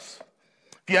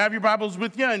If you have your Bibles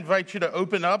with you, I invite you to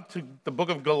open up to the book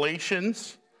of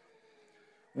Galatians.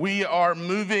 We are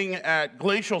moving at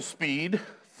glacial speed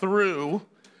through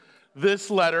this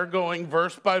letter, going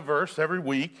verse by verse every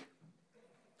week,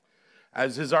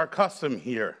 as is our custom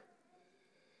here.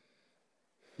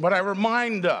 But I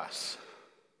remind us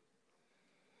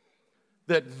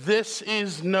that this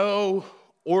is no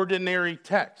ordinary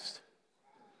text.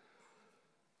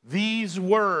 These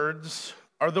words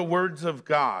are the words of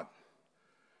God.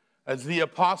 As the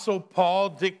Apostle Paul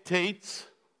dictates,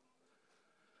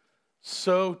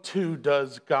 so too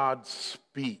does God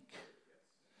speak.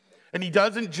 And he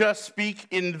doesn't just speak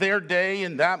in their day,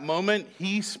 in that moment.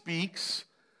 He speaks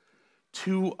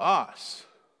to us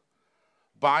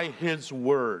by his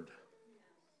word.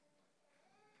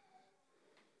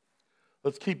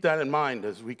 Let's keep that in mind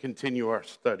as we continue our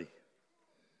study.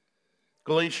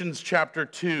 Galatians chapter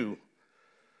 2,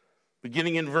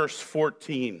 beginning in verse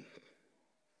 14.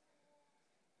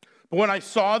 But when I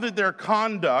saw that their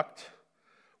conduct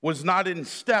was not in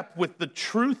step with the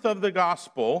truth of the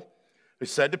gospel, I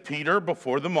said to Peter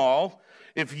before them all,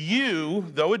 if you,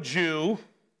 though a Jew,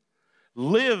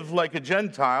 live like a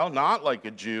Gentile, not like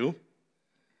a Jew,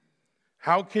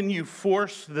 how can you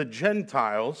force the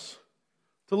Gentiles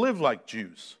to live like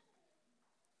Jews?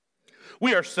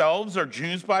 We ourselves are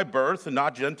Jews by birth and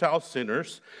not Gentile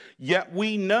sinners, yet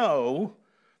we know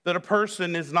that a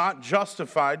person is not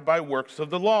justified by works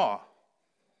of the law,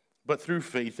 but through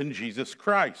faith in Jesus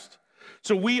Christ.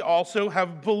 So we also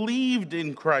have believed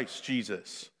in Christ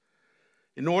Jesus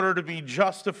in order to be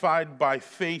justified by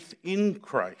faith in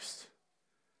Christ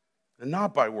and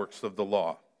not by works of the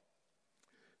law.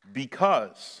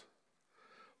 Because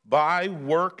by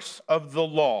works of the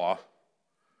law,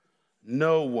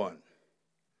 no one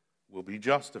will be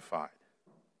justified.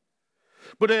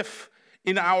 But if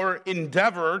in our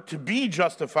endeavor to be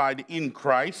justified in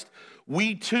Christ,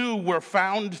 we too were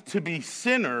found to be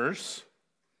sinners,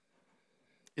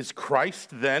 is Christ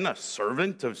then a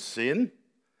servant of sin?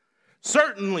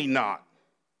 Certainly not.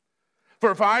 For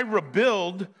if I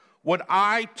rebuild what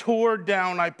I tore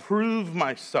down, I prove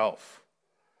myself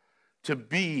to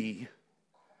be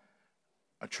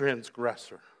a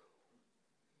transgressor.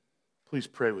 Please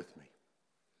pray with me.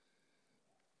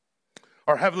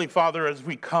 Our Heavenly Father, as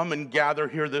we come and gather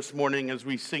here this morning, as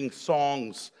we sing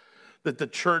songs that the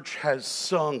church has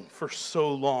sung for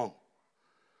so long,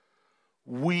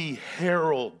 we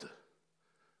herald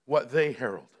what they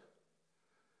herald.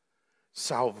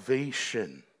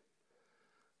 Salvation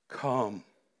come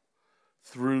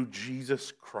through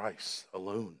Jesus Christ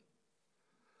alone.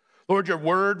 Lord, your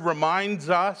word reminds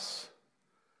us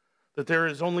that there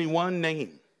is only one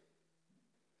name.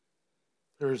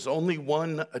 There is only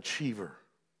one achiever.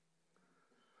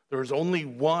 There is only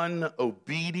one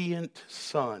obedient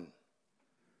son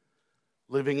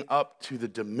living up to the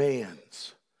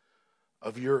demands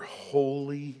of your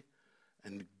holy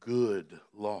and good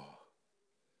law.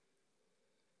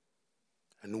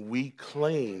 And we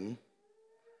claim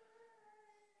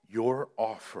your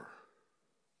offer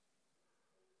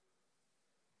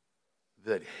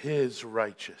that his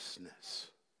righteousness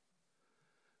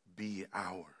be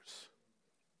ours,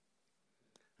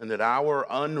 and that our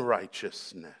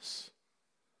unrighteousness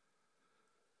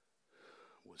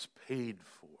was paid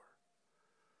for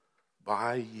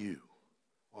by you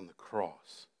on the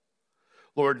cross.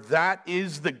 Lord, that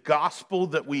is the gospel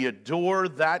that we adore.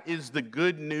 That is the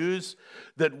good news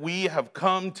that we have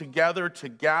come together to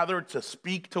gather, to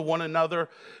speak to one another,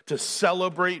 to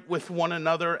celebrate with one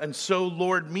another. And so,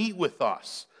 Lord, meet with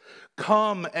us.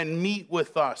 Come and meet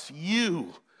with us,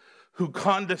 you who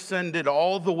condescended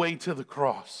all the way to the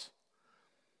cross.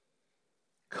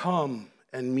 Come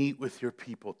and meet with your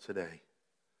people today,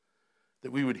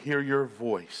 that we would hear your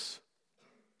voice,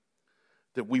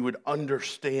 that we would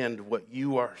understand what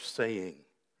you are saying,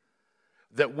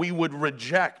 that we would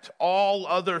reject all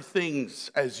other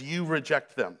things as you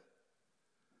reject them,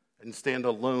 and stand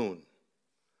alone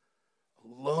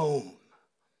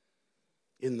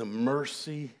in the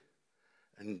mercy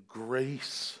and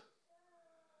grace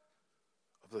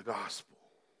of the gospel.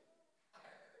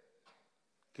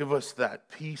 Give us that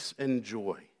peace and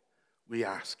joy, we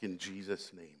ask in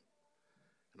Jesus' name.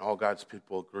 And all God's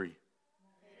people agree.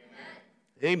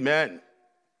 Amen.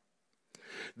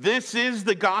 This is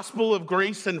the gospel of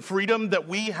grace and freedom that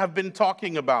we have been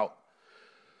talking about.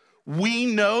 We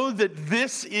know that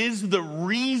this is the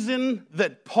reason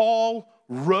that Paul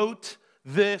wrote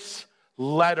this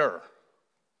letter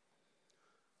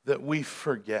that we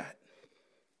forget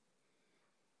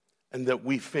and that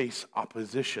we face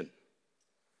opposition.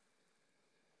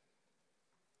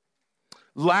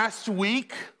 Last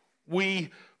week, we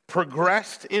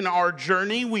progressed in our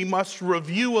journey, we must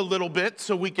review a little bit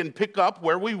so we can pick up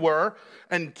where we were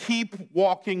and keep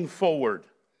walking forward.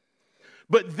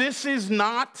 But this is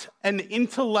not an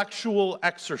intellectual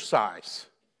exercise.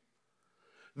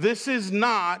 This is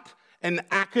not an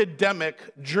academic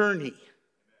journey.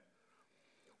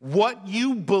 What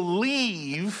you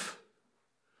believe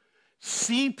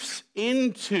seeps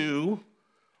into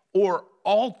or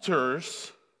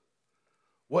alters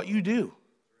what you do,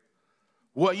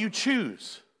 what you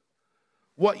choose,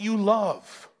 what you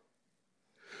love.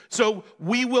 So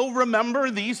we will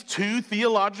remember these two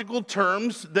theological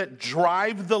terms that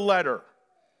drive the letter: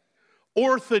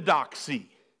 orthodoxy,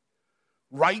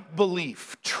 right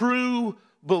belief, true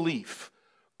belief,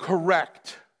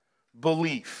 correct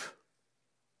belief,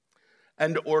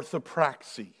 and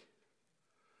orthopraxy,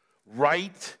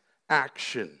 right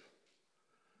action,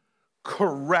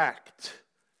 correct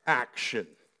action,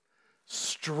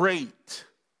 straight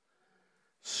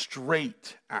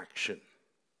action.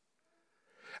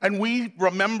 And we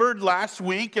remembered last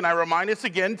week, and I remind us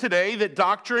again today, that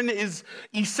doctrine is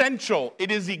essential. It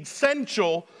is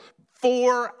essential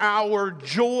for our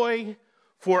joy,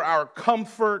 for our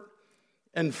comfort,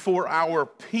 and for our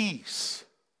peace.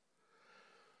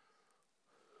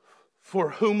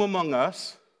 For whom among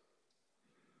us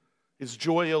is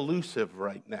joy elusive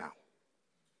right now?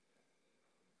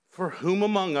 For whom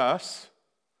among us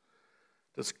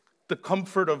does the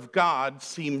comfort of God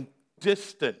seem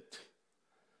distant?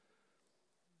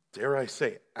 Dare I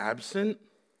say, absent?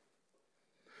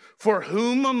 For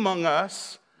whom among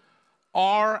us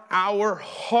are our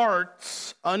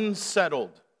hearts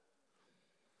unsettled,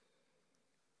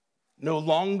 no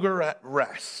longer at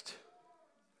rest,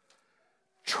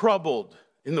 troubled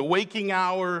in the waking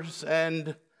hours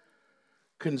and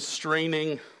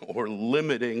constraining or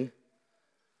limiting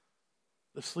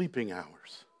the sleeping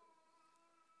hours?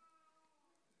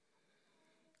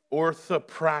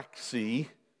 Orthopraxy,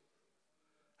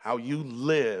 how you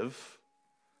live,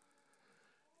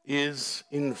 is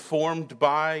informed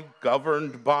by,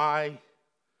 governed by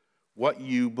what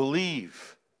you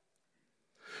believe.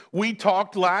 We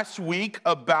talked last week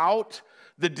about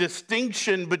the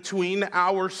distinction between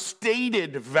our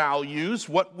stated values,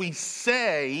 what we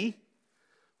say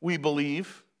we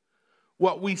believe,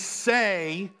 what we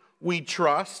say we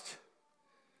trust,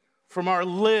 from our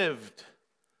lived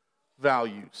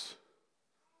values,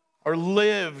 our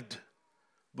lived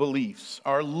beliefs,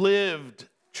 our lived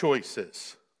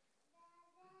choices.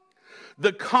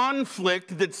 The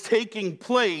conflict that's taking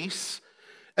place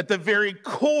at the very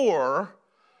core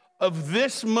of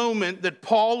this moment that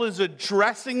Paul is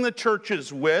addressing the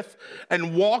churches with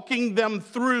and walking them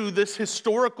through this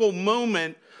historical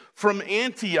moment from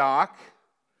Antioch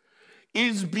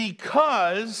is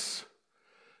because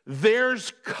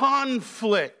there's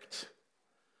conflict.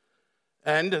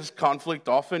 And as conflict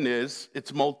often is,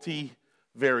 it's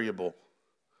multivariable.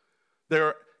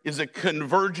 There is a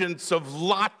convergence of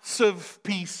lots of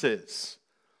pieces.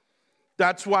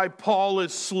 That's why Paul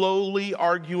is slowly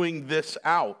arguing this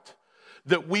out,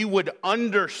 that we would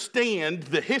understand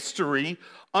the history,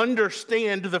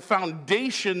 understand the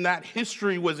foundation that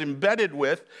history was embedded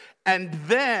with, and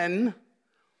then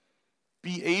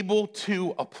be able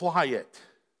to apply it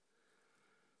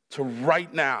to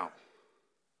right now.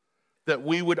 That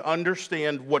we would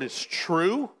understand what is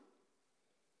true.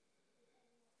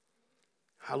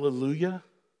 Hallelujah.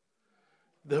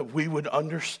 That we would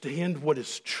understand what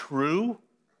is true.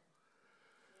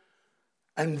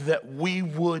 And that we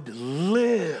would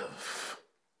live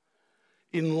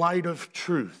in light of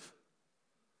truth.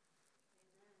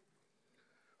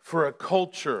 For a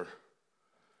culture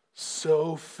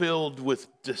so filled with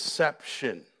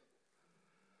deception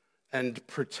and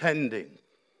pretending.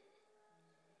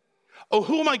 Oh,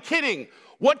 who am I kidding?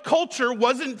 What culture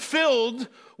wasn't filled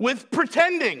with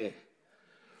pretending?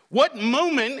 What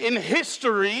moment in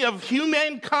history of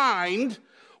humankind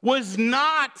was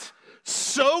not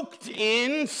soaked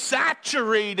in,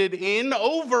 saturated in,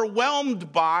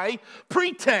 overwhelmed by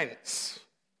pretense?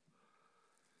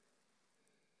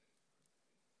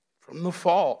 From the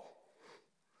fall,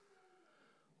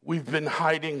 we've been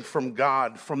hiding from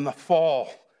God. From the fall,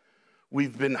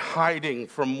 we've been hiding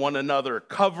from one another,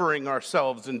 covering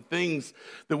ourselves in things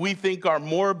that we think are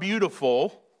more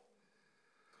beautiful,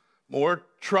 more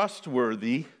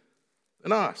trustworthy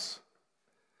than us.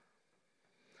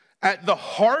 At the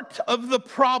heart of the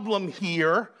problem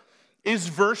here is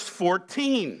verse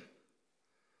 14.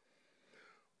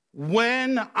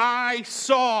 When I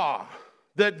saw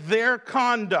that their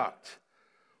conduct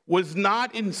was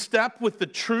not in step with the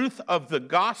truth of the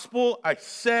gospel, I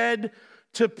said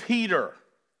to Peter,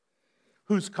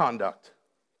 Whose conduct?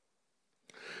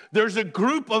 There's a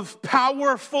group of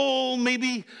powerful,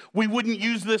 maybe we wouldn't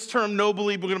use this term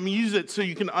nobly, but I'm going to use it so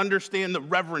you can understand the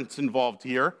reverence involved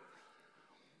here.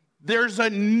 There's a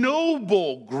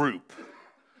noble group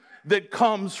that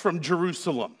comes from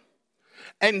Jerusalem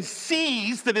and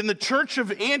sees that in the church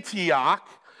of Antioch,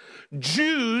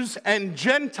 Jews and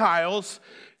Gentiles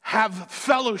have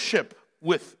fellowship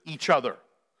with each other.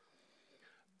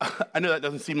 I know that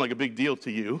doesn't seem like a big deal to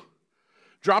you.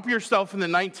 Drop yourself in the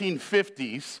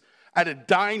 1950s at a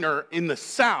diner in the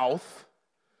South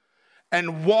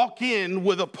and walk in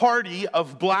with a party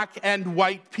of black and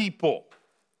white people.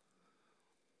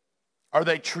 Are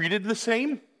they treated the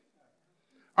same?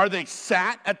 Are they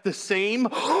sat at the same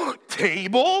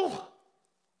table?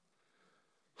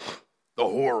 The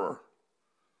horror.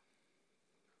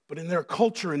 But in their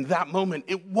culture in that moment,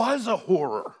 it was a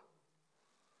horror.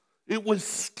 It was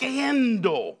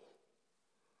scandal.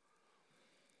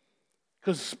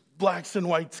 Because blacks and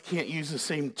whites can't use the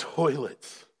same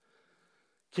toilets,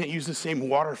 can't use the same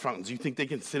water fountains. You think they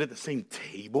can sit at the same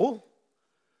table?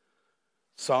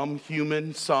 Some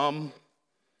human, some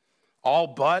all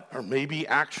but, or maybe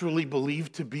actually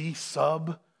believed to be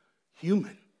subhuman.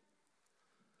 Like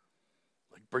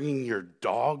bringing your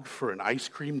dog for an ice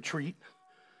cream treat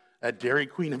at Dairy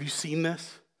Queen. Have you seen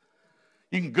this?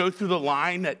 You can go through the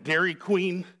line at Dairy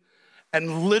Queen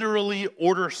and literally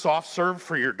order soft serve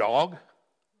for your dog.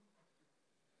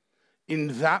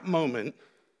 In that moment,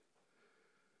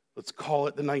 let's call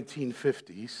it the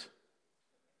 1950s,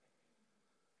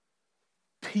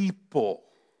 people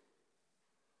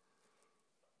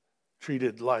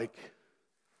treated like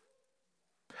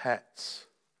pets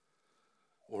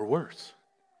or worse.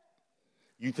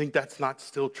 You think that's not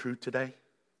still true today?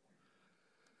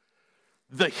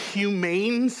 The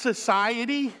humane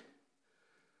society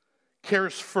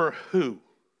cares for who?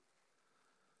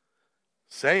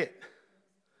 Say it.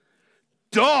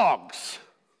 Dogs.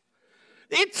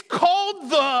 It's called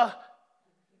the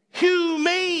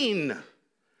humane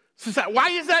society.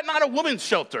 Why is that not a women's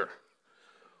shelter?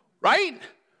 Right?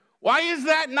 Why is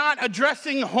that not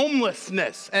addressing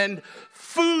homelessness and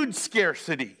food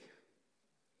scarcity?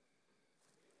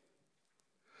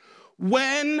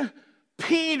 When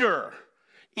Peter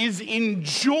is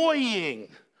enjoying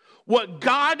what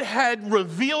God had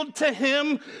revealed to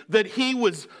him that he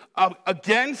was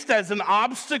against as an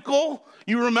obstacle.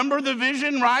 You remember the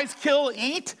vision, rise, kill,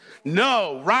 eat?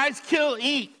 No. Rise, kill,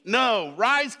 eat? No.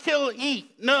 Rise, kill,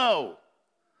 eat? No.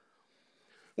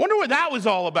 Wonder what that was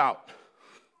all about.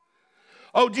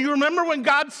 Oh, do you remember when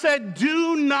God said,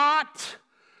 do not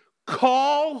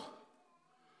call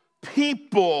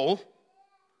people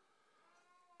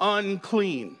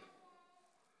unclean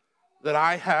that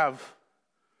I have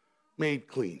made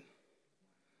clean?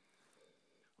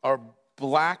 Are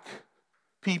black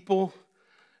people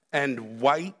and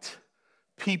white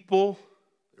people,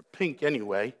 they're pink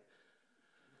anyway,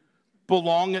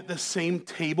 belong at the same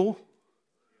table?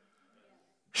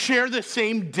 Share the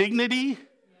same dignity?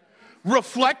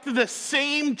 Reflect the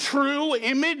same true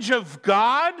image of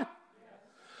God?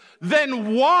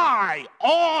 Then why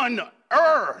on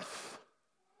earth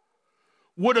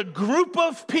would a group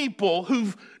of people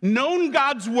who've known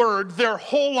God's word their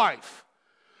whole life,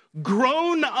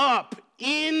 grown up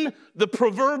in the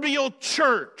proverbial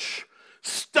church,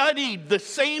 studied the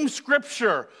same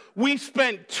scripture we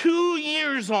spent 2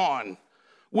 years on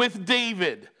with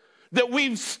David, that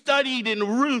we've studied in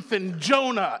Ruth and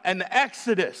Jonah and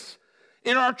Exodus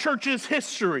in our church's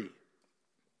history,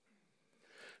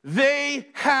 they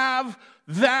have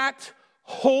that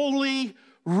holy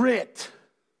writ.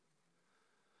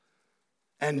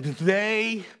 And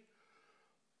they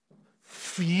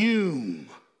fume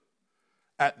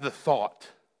at the thought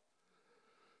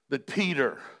that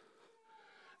Peter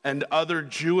and other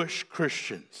Jewish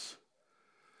Christians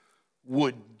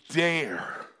would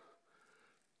dare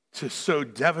to so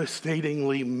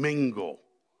devastatingly mingle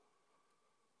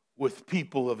with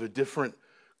people of a different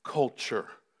culture,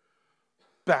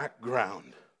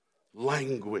 background,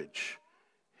 language,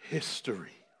 history.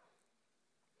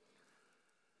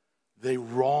 They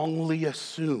wrongly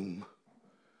assume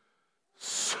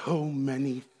so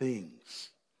many things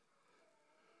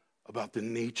about the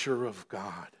nature of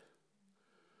God,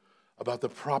 about the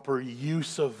proper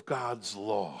use of God's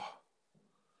law,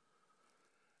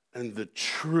 and the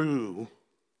true,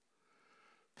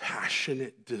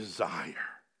 passionate desire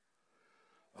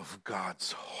of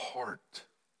God's heart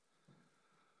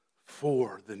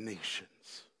for the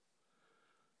nations,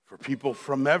 for people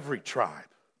from every tribe,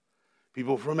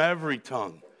 people from every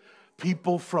tongue,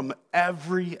 people from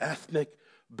every ethnic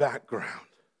background.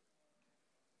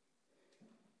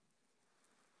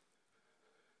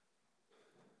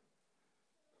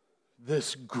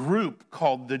 this group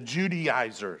called the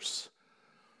Judaizers,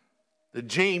 the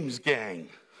James Gang,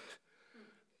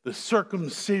 the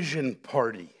circumcision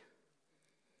party.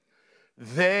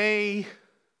 They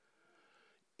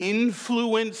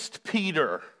influenced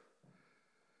Peter,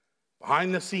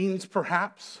 behind the scenes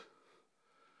perhaps,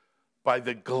 by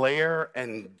the glare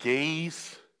and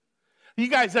gaze. You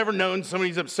guys ever known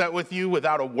somebody's upset with you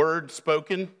without a word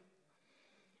spoken?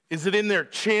 Is it in their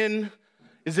chin?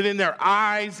 Is it in their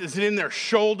eyes? Is it in their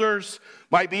shoulders?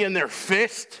 Might be in their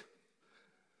fist.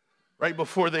 Right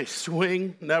before they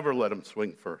swing. Never let them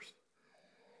swing first.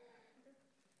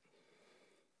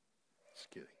 Just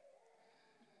kidding.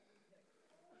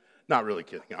 Not really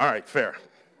kidding. All right, fair.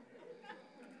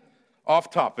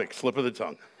 Off topic, slip of the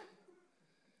tongue.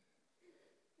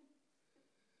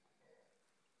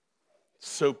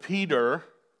 So Peter,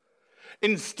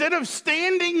 instead of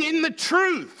standing in the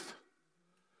truth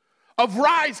of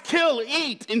rise, kill,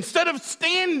 eat, instead of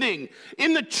standing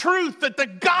in the truth that the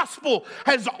gospel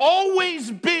has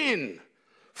always been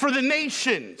for the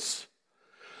nations,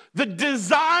 the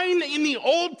design in the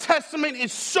Old Testament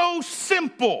is so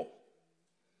simple.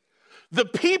 The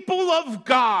people of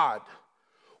God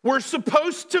were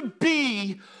supposed to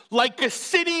be like a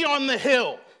city on the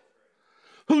hill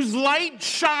whose light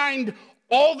shined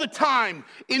all the time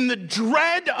in the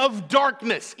dread of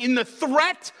darkness, in the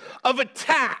threat of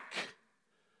attack.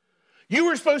 You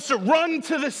were supposed to run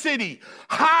to the city,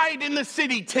 hide in the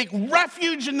city, take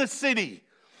refuge in the city.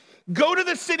 Go to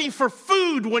the city for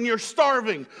food when you're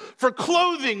starving, for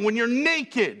clothing when you're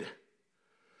naked,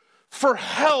 for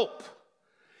help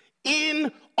in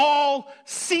all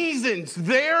seasons.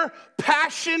 Their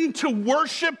passion to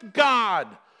worship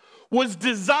God was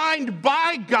designed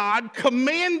by God,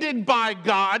 commanded by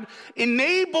God,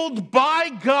 enabled by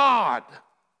God,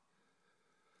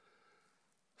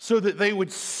 so that they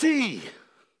would see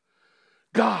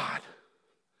God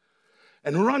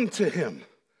and run to him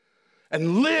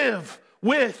and live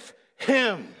with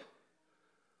him.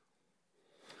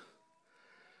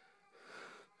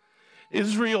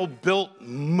 Israel built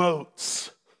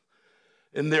moats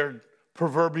in their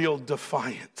proverbial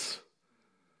defiance.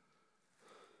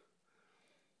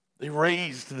 They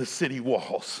raised the city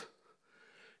walls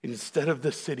instead of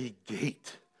the city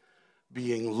gate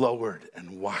being lowered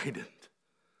and widened.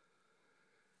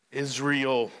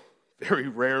 Israel very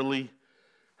rarely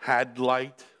had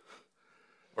light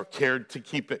or cared to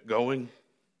keep it going.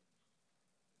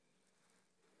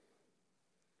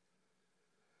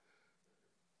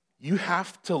 You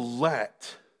have to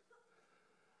let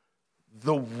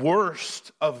the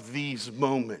worst of these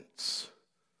moments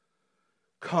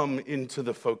come into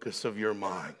the focus of your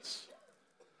minds,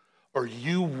 or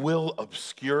you will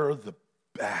obscure the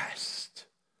best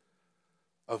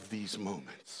of these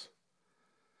moments,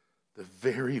 the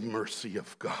very mercy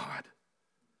of God.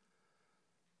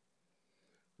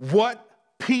 What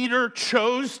Peter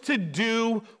chose to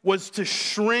do was to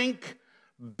shrink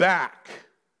back.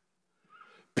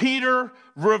 Peter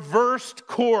reversed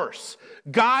course.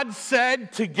 God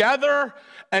said together,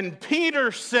 and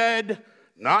Peter said,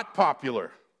 not popular.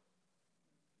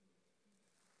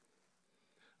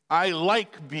 I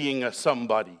like being a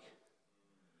somebody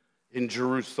in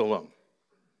Jerusalem.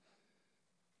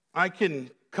 I can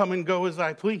come and go as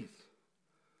I please.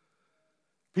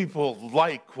 People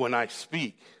like when I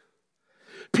speak.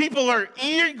 People are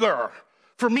eager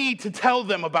for me to tell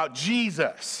them about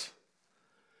Jesus.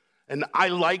 And I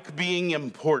like being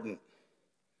important.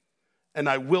 And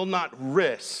I will not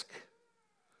risk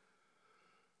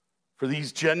for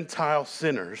these Gentile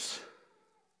sinners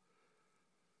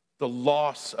the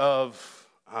loss of,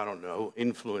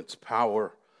 influence,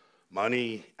 power,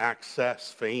 money,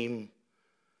 access, fame.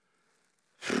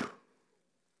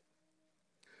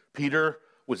 Peter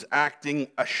was acting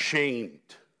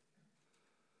ashamed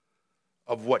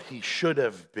of what he should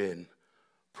have been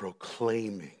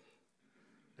proclaiming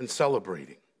and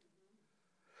celebrating.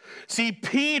 See,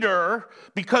 Peter,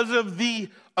 because of the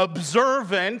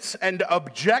observance and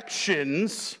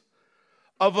objections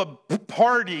of a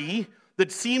party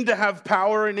that seemed to have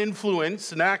power and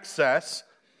influence and access,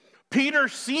 Peter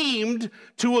seemed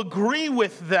to agree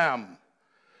with them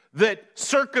that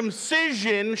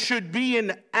circumcision should be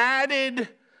an added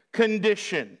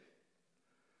condition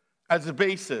as a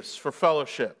basis for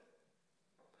fellowship.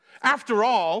 After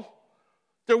all,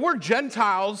 there were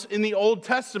Gentiles in the Old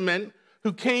Testament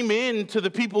who came in to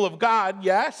the people of God,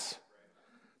 yes?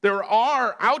 There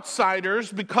are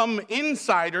outsiders become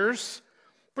insiders.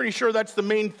 Pretty sure that's the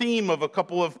main theme of a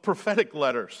couple of prophetic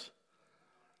letters.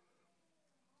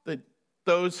 That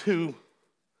those who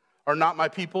are not my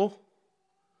people,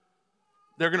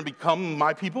 they're going to become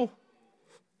my people.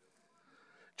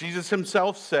 Jesus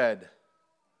himself said,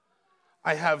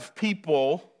 I have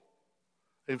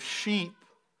sheep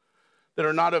that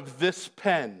are not of this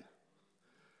pen.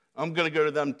 I'm going to go to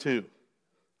them too.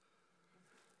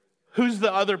 Who's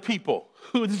the other people?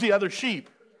 Who's the other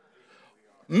sheep?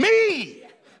 Me,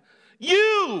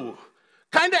 you,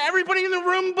 kind of everybody in the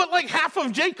room, but like half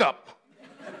of Jacob.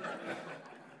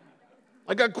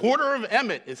 Like a quarter of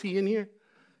Emmett. Is he in here?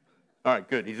 All right,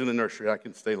 good. He's in the nursery. I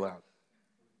can stay loud.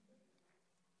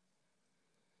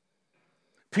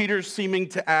 Peter's seeming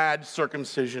to add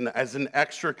circumcision as an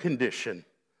extra condition,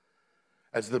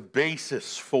 as the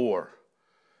basis for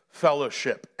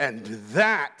fellowship. And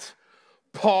that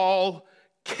Paul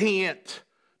can't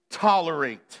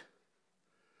tolerate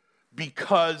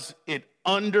because it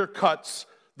undercuts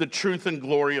the truth and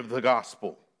glory of the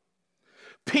gospel.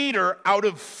 Peter, out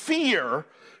of fear,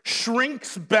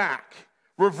 shrinks back,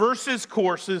 reverses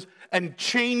courses, and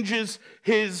changes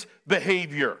his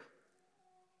behavior.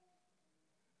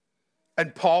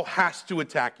 And Paul has to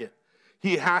attack it.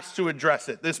 He has to address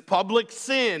it. This public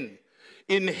sin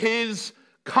in his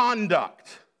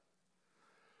conduct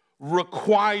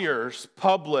requires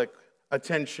public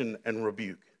attention and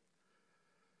rebuke.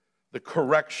 The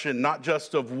correction, not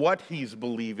just of what he's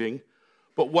believing,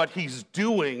 but what he's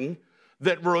doing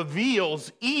that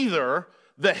reveals either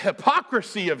the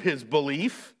hypocrisy of his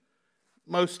belief,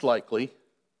 most likely,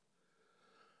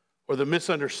 or the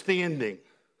misunderstanding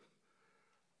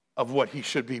of what he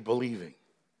should be believing.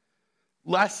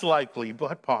 Less likely,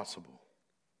 but possible.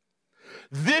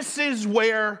 This is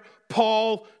where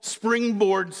Paul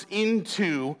springboards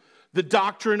into the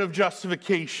doctrine of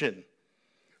justification,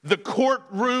 the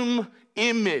courtroom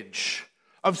image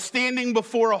of standing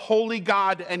before a holy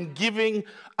God and giving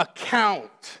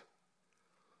account.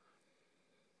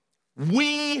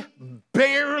 We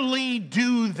barely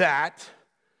do that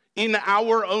in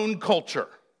our own culture.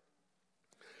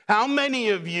 How many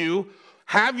of you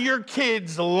have your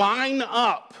kids line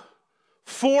up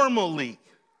formally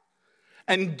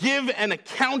and give an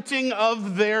accounting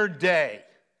of their day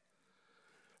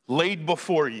laid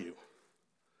before you,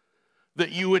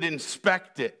 that you would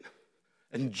inspect it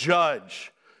and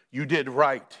judge? You did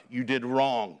right, you did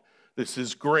wrong. This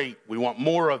is great, we want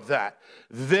more of that.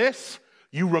 This,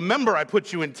 you remember I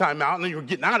put you in timeout, and then you were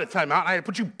getting out of timeout. I had to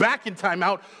put you back in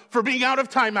timeout for being out of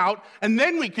timeout, and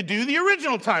then we could do the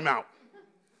original timeout.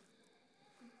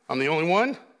 I'm the only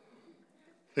one?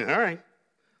 All right.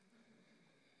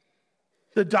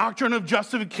 The doctrine of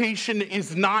justification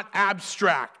is not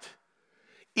abstract.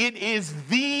 It is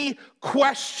the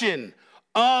question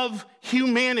of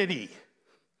humanity.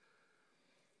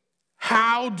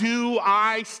 How do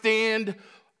I stand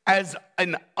as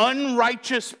an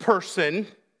unrighteous person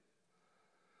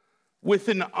with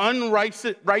an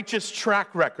unrighteous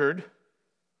track record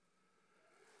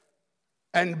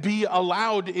and be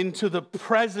allowed into the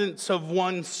presence of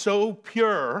one so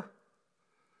pure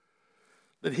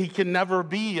that he can never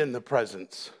be in the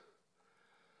presence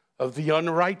of the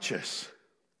unrighteous?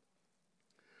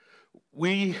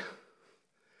 We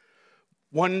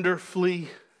wonderfully,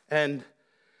 and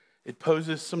it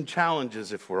poses some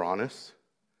challenges if we're honest,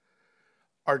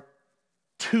 are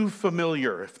too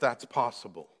familiar, if that's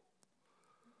possible,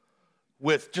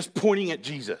 with just pointing at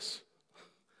Jesus.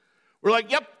 We're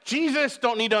like, yep, Jesus,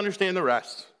 don't need to understand the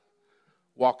rest.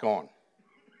 Walk on.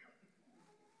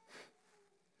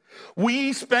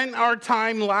 We spent our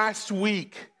time last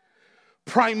week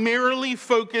primarily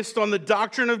focused on the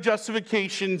doctrine of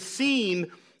justification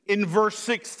seen in verse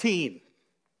 16.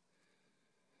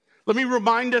 Let me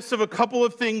remind us of a couple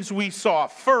of things we saw.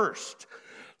 First,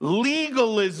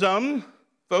 legalism,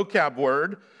 vocab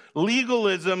word,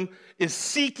 legalism is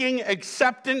seeking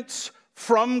acceptance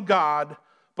from God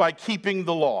by keeping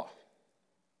the law.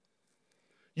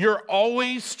 You're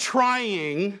always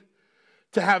trying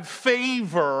to have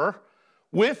favor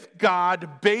with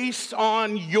God based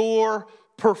on your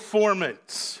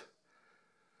performance.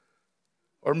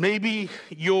 Or maybe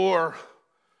your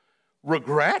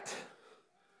regret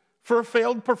for a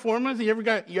failed performance.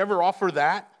 You ever offer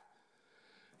that?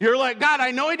 You're like, God,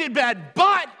 I know I did bad,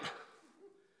 but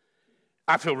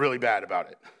I feel really bad about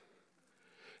it.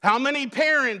 How many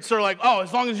parents are like, oh,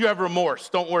 as long as you have remorse,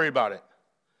 don't worry about it.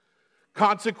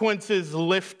 Consequences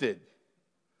lifted.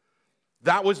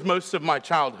 That was most of my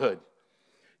childhood.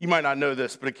 You might not know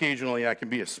this, but occasionally I can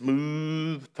be a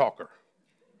smooth talker.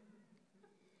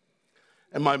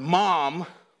 And my mom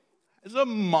has a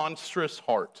monstrous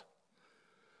heart.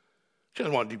 She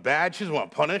doesn't want to do bad. She doesn't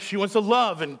want to punish. She wants to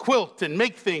love and quilt and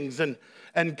make things and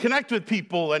connect with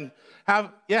people and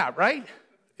have, yeah, right?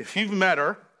 If you've met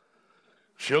her,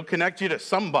 she'll connect you to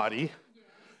somebody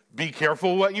Be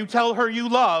careful what you tell her you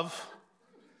love.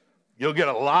 You'll get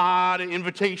a lot of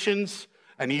invitations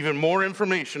and even more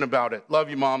information about it. Love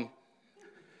you, Mom.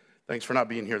 Thanks for not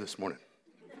being here this morning.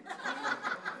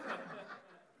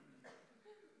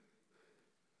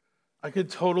 I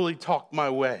could totally talk my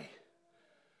way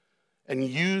and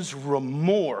use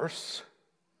remorse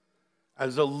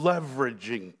as a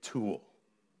leveraging tool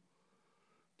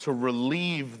to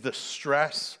relieve the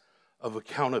stress of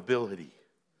accountability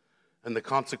and the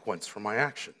consequence for my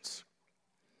actions.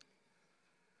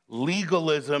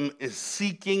 Legalism is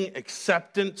seeking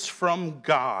acceptance from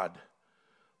God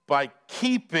by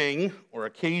keeping, or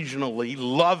occasionally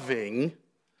loving,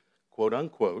 quote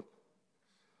unquote,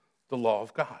 the law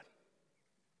of God.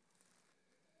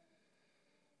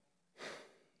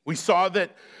 We saw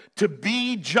that to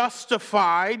be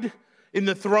justified in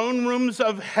the throne rooms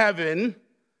of heaven,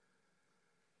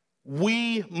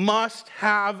 we must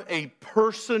have a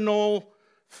personal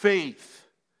faith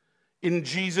in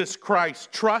Jesus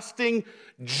Christ, trusting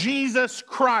Jesus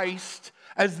Christ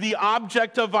as the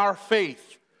object of our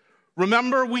faith.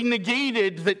 Remember, we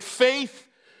negated that faith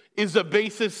is a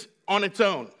basis on its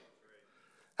own.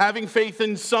 Having faith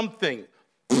in something.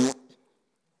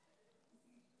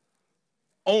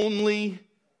 Only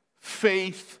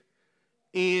faith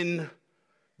in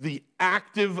the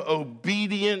active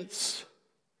obedience,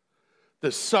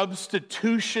 the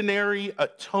substitutionary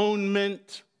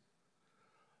atonement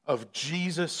of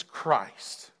Jesus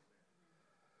Christ,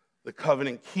 the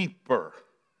covenant keeper.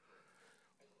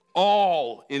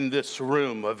 All in this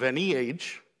room of any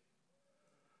age,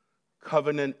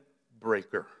 covenant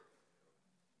breaker.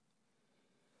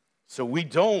 So we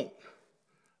don't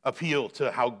appeal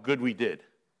to how good we did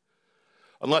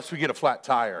unless we get a flat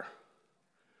tire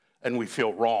and we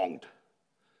feel wronged.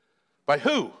 By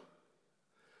who?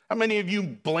 How many of you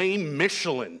blame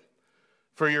Michelin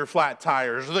for your flat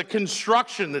tires, or the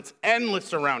construction that's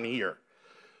endless around here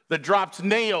that drops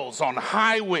nails on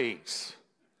highways?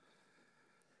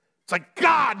 It's like,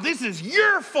 God, this is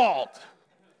your fault.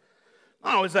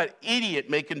 Oh, is that idiot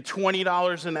making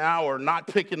 $20 an hour not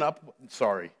picking up?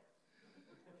 Sorry.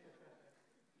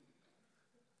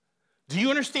 Do you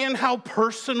understand how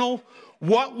personal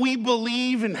what we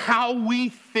believe and how we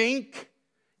think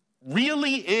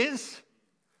really is?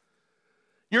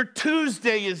 Your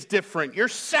Tuesday is different. Your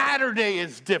Saturday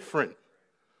is different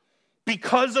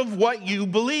because of what you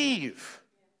believe.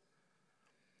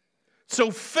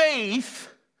 So faith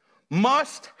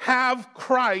must have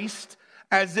Christ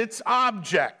as its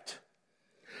object.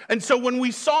 And so when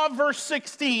we saw verse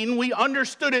 16, we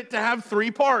understood it to have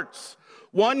three parts.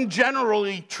 One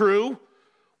generally true,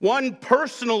 one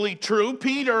personally true.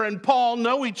 Peter and Paul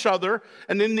know each other,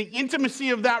 and in the intimacy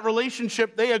of that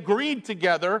relationship, they agreed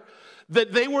together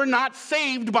that they were not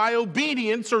saved by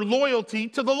obedience or loyalty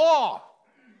to the law.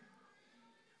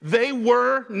 They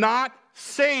were not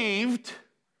saved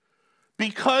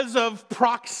because of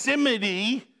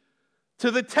proximity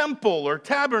to the temple or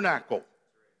tabernacle.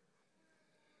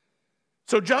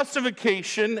 So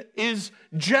justification is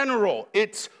general,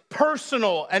 it's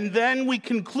personal. And then we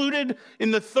concluded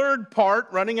in the third part,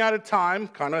 running out of time,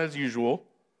 kind of as usual,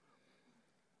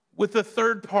 with the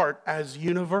third part as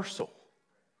universal.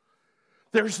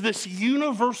 There's this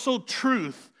universal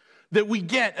truth that we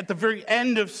get at the very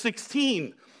end of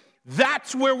 16.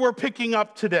 That's where we're picking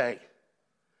up today.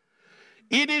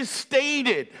 It is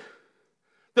stated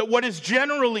that what is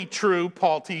generally true,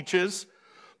 Paul teaches,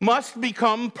 must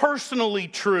become personally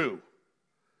true.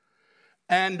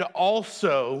 And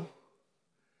also,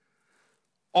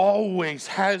 always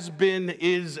has been,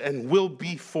 is, and will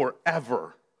be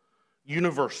forever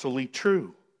universally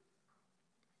true.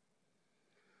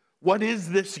 What is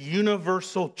this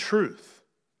universal truth?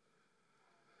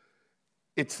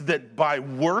 It's that by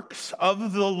works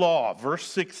of the law, verse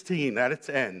 16 at its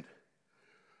end,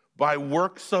 by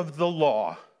works of the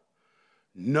law,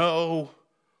 no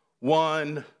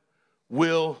one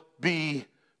will be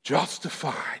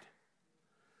justified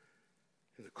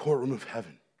in the courtroom of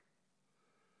heaven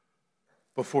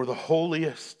before the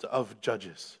holiest of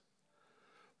judges,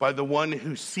 by the one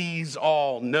who sees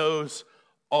all, knows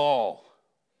all.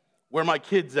 Where are my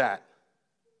kids at?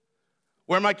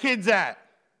 Where are my kids at?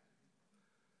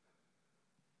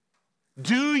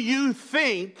 Do you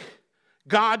think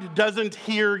God doesn't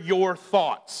hear your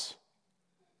thoughts?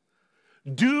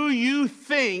 Do you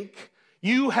think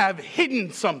you have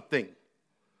hidden something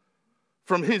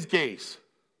from his gaze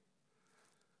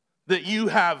that you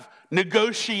have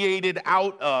negotiated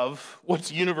out of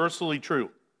what's universally true?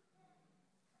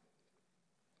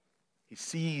 He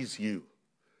sees you.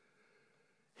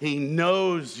 He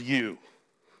knows you.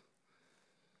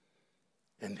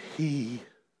 And he,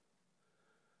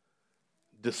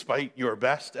 despite your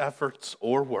best efforts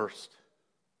or worst,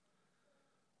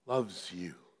 loves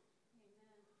you,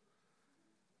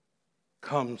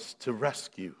 comes to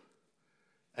rescue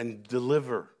and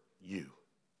deliver you.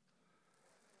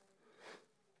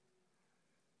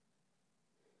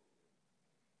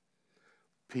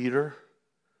 Peter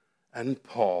and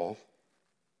Paul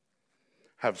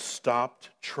have stopped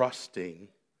trusting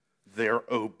their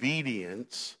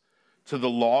obedience to the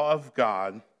law of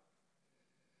God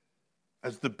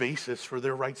as the basis for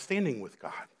their right standing with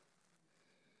God.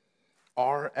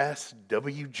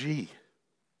 RSWG.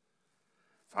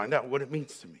 Find out what it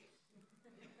means to me.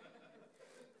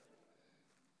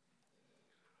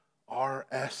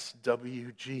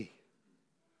 RSWG.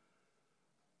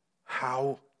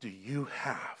 How do you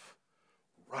have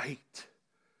right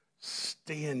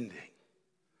standing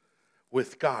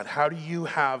with God? How do you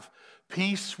have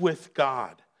peace with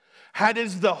God? How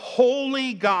does the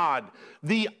holy God,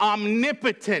 the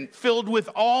omnipotent, filled with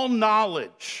all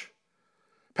knowledge,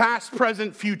 past,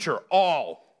 present, future,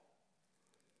 all,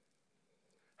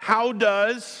 how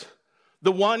does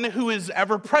the one who is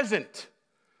ever present,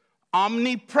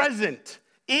 omnipresent,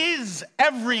 is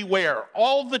everywhere,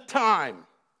 all the time,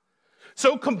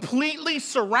 so completely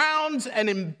surrounds and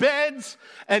embeds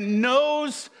and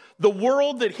knows the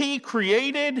world that he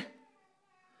created?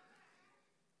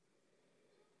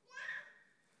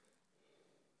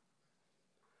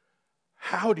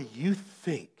 How do you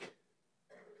think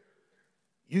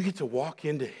you get to walk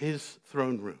into his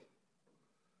throne room?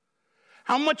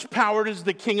 How much power does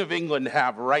the King of England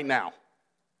have right now?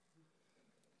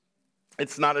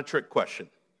 It's not a trick question.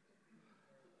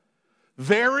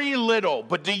 Very little,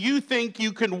 but do you think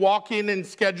you can walk in and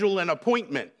schedule an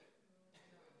appointment?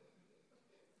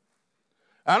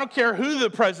 I don't care who the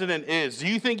president is. Do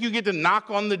you think you get to knock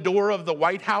on the door of the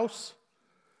White House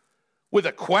with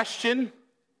a question?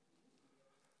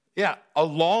 Yeah, a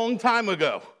long time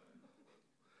ago.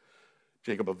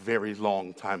 Jacob, a very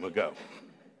long time ago.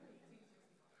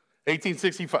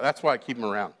 1865, that's why I keep him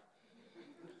around.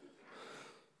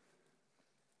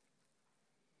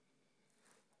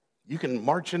 You can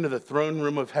march into the throne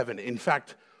room of heaven. In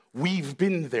fact, we've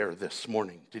been there this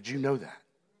morning. Did you know that?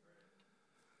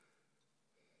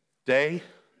 Day,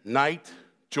 night,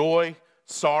 joy,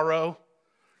 sorrow,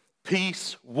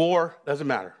 peace, war, doesn't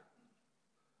matter.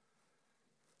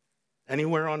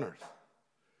 Anywhere on earth,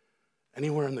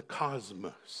 anywhere in the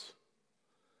cosmos,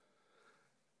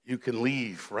 you can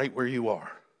leave right where you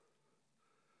are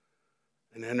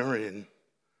and enter in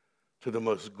to the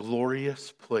most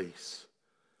glorious place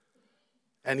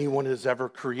anyone has ever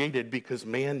created, because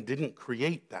man didn't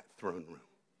create that throne room.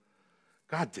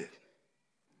 God did.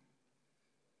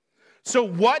 So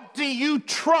what do you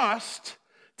trust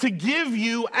to give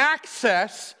you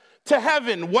access to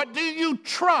heaven? What do you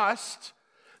trust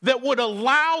that would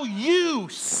allow you,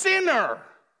 sinner,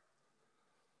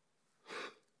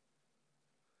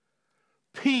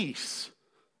 peace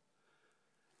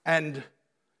and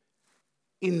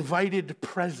invited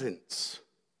presence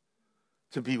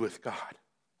to be with God?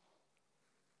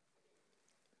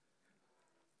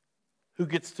 Who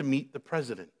gets to meet the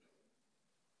president?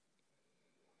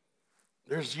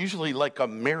 There's usually like a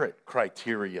merit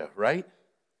criteria, right?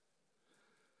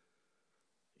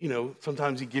 You know,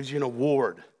 sometimes he gives you an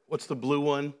award. What's the blue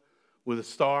one with a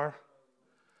star?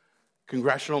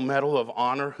 Congressional Medal of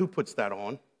Honor. Who puts that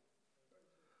on?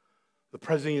 The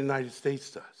President of the United States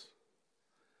does.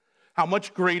 How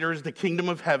much greater is the kingdom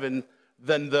of heaven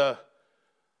than the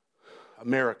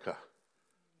America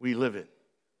we live in?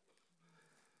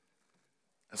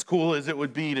 As cool as it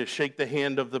would be to shake the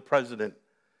hand of the president,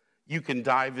 you can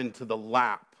dive into the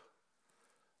lap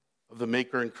of the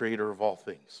maker and creator of all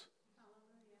things.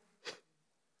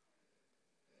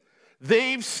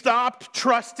 They've stopped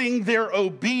trusting their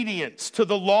obedience to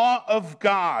the law of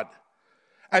God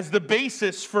as the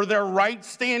basis for their right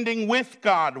standing with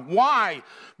God. Why?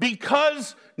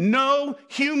 Because no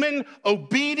human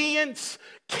obedience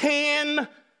can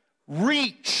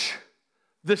reach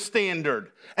the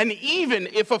standard. And even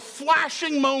if a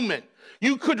flashing moment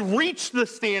you could reach the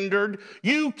standard,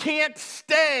 you can't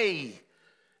stay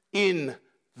in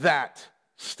that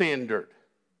standard.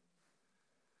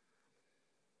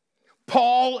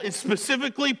 Paul is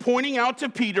specifically pointing out to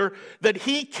Peter that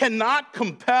he cannot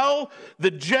compel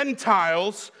the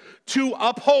Gentiles to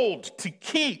uphold, to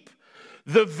keep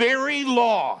the very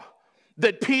law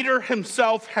that Peter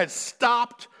himself has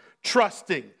stopped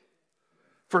trusting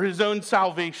for his own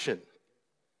salvation.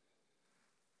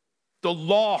 The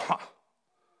law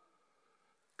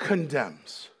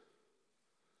condemns.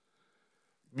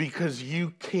 because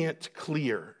you can't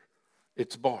clear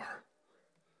its bar.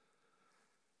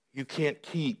 You can't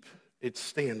keep its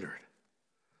standard.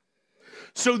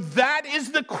 So that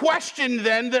is the question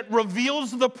then that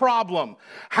reveals the problem.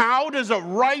 How does a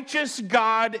righteous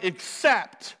God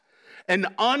accept an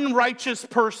unrighteous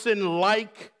person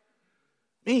like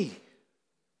me?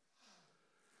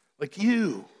 Like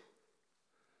you?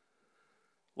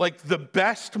 Like the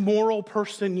best moral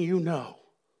person you know?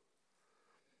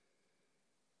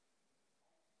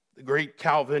 The great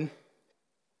Calvin,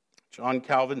 John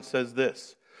Calvin, says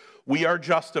this: we are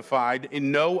justified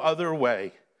in no other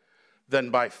way than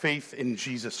by faith in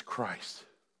Jesus Christ.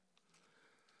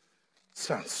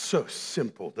 Sounds so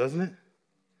simple, doesn't it?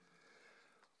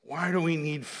 Why do we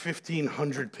need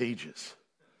 1,500 pages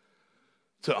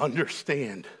to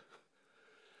understand?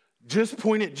 Just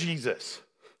point at Jesus.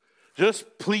 Just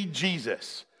plead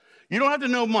Jesus. You don't have to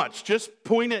know much. Just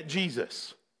point at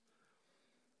Jesus.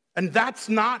 And that's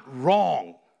not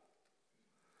wrong.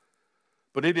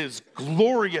 But it is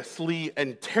gloriously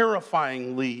and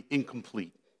terrifyingly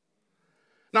incomplete.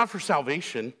 Not for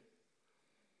salvation.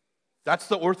 That's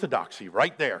the orthodoxy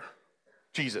right there.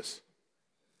 Jesus.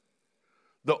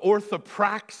 The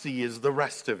orthopraxy is the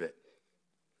rest of it.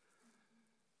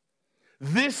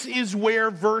 This is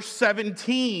where verse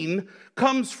 17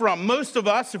 comes from. Most of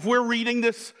us, if we're reading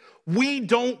this, we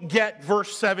don't get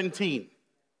verse 17.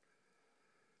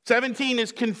 17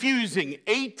 is confusing.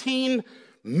 18,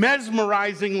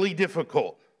 mesmerizingly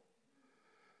difficult.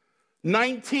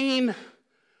 19,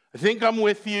 I think I'm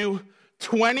with you.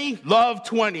 20, love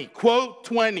 20. Quote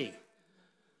 20.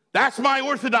 That's my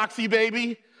orthodoxy,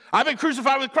 baby. I've been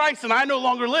crucified with Christ and I no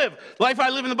longer live. Life I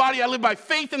live in the body, I live by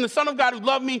faith in the Son of God who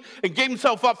loved me and gave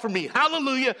himself up for me.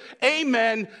 Hallelujah.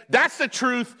 Amen. That's the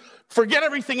truth. Forget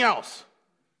everything else.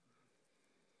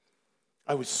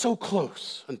 I was so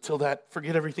close until that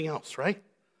forget everything else, right?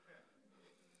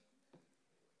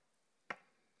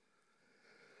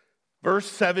 Verse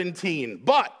 17,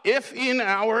 but if in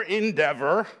our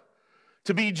endeavor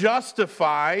to be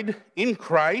justified in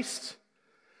Christ,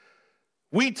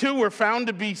 we too were found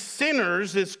to be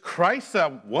sinners, is Christ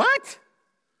a what?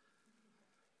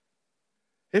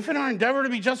 If in our endeavor to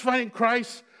be justified in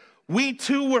Christ, we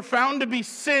too were found to be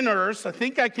sinners, I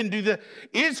think I can do that.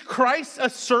 Is Christ a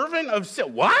servant of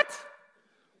sin? What?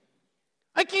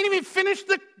 I can't even finish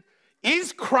the...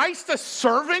 Is Christ a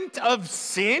servant of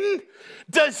sin?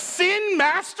 Does sin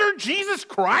master Jesus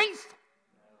Christ?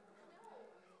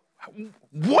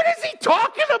 What is he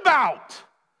talking about?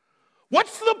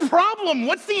 What's the problem?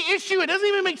 What's the issue? It doesn't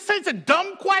even make sense. A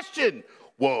dumb question.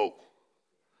 Whoa.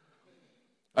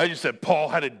 I just said Paul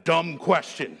had a dumb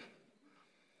question.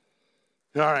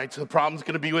 All right, so the problem's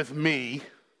going to be with me.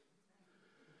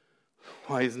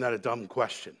 Why isn't that a dumb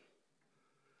question?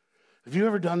 Have you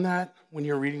ever done that when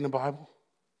you're reading the Bible?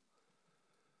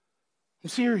 I'm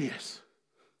serious.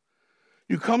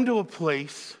 You come to a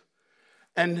place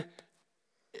and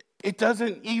it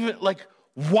doesn't even, like,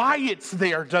 why it's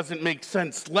there doesn't make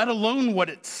sense, let alone what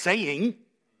it's saying.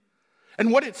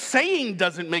 And what it's saying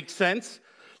doesn't make sense,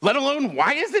 let alone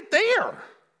why is it there?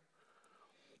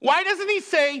 Why doesn't he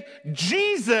say,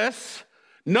 Jesus,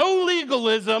 no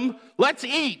legalism, let's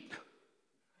eat?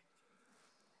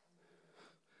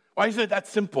 Why is it that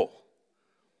simple?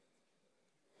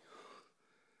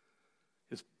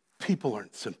 Because people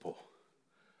aren't simple.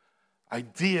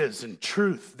 Ideas and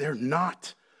truth, they're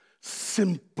not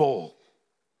simple.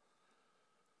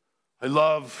 I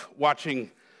love watching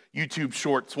YouTube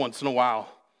shorts once in a while.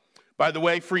 By the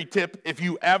way, free tip, if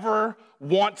you ever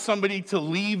want somebody to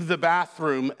leave the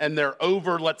bathroom and they're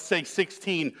over, let's say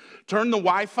 16, turn the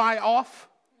Wi-Fi off,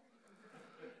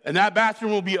 and that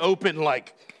bathroom will be open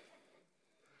like...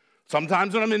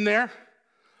 Sometimes when I'm in there,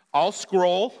 I'll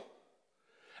scroll,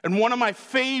 and one of my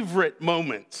favorite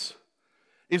moments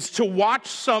is to watch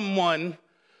someone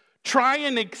try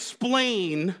and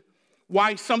explain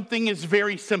why something is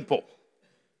very simple.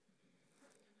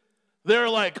 They're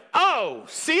like, oh,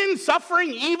 sin,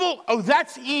 suffering, evil, oh,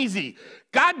 that's easy.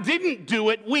 God didn't do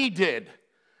it, we did.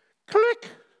 Click.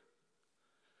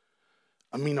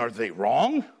 I mean, are they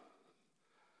wrong?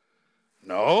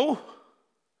 No.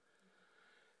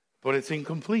 But it's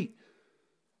incomplete.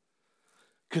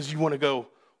 Because you want to go,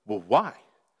 well, why?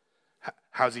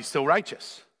 How's he still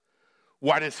righteous?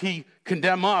 Why does he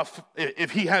condemn us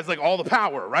if he has like all the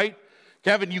power, right?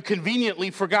 Kevin, you conveniently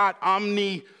forgot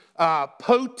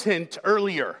omnipotent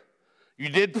earlier. You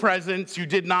did presence, you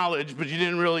did knowledge, but you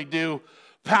didn't really do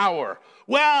power.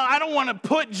 Well, I don't want to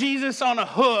put Jesus on a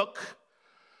hook,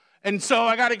 and so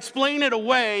I got to explain it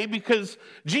away because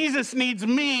Jesus needs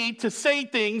me to say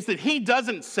things that he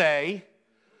doesn't say.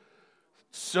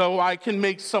 so I can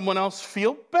make someone else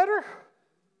feel better?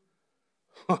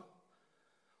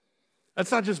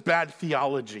 That's not just bad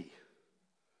theology.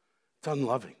 It's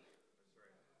unloving.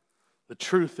 The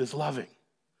truth is loving.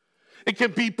 It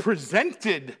can be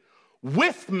presented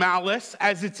with malice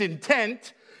as its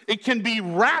intent. It can be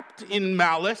wrapped in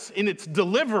malice in its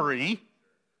delivery.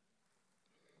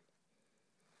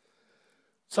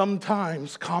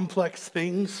 Sometimes complex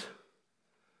things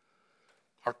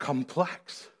are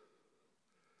complex.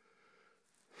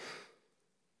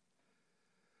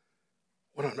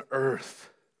 What on earth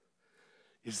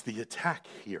is the attack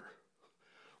here?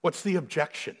 What's the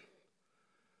objection?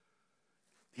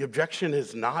 The objection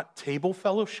is not table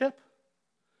fellowship.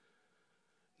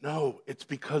 No, it's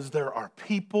because there are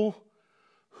people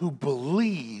who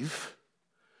believe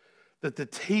that the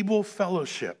table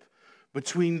fellowship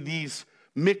between these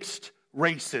mixed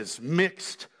races,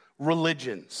 mixed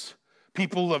religions,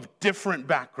 people of different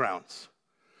backgrounds.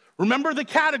 Remember the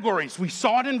categories. We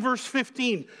saw it in verse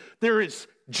 15. There is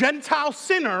Gentile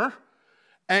sinner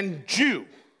and Jew.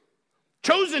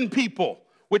 Chosen people.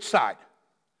 Which side?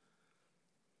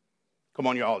 Come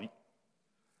on, y'all.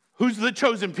 Who's the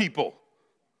chosen people?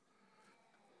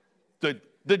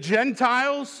 The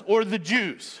Gentiles or the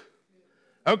Jews?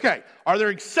 Okay. Are there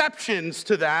exceptions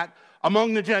to that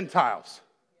among the Gentiles?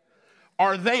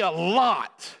 Are they a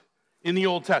lot in the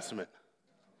Old Testament?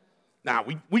 Now,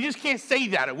 we just can't say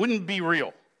that. It wouldn't be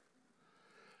real.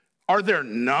 Are there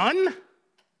none?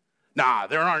 Nah,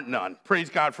 there aren't none. Praise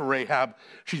God for Rahab.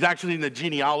 She's actually in the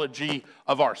genealogy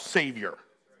of our Savior.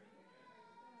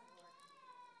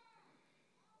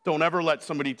 Don't ever let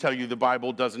somebody tell you the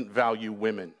Bible doesn't value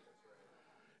women.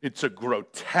 It's a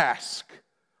grotesque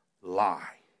lie.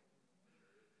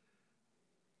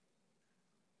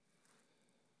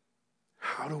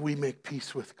 How do we make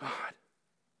peace with God?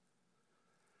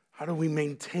 How do we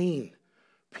maintain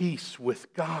peace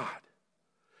with God?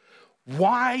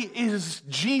 Why is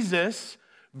Jesus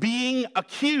being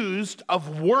accused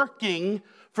of working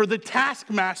for the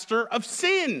taskmaster of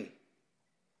sin?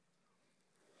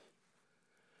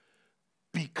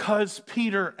 Because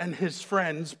Peter and his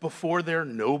friends, before their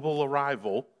noble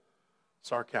arrival,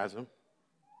 sarcasm,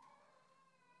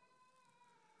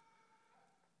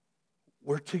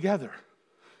 were together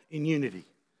in unity,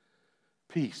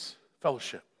 peace,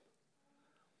 fellowship.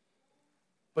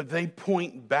 But they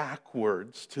point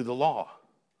backwards to the law.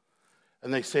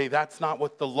 And they say, that's not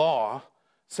what the law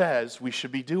says we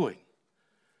should be doing.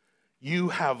 You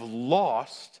have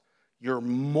lost your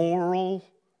moral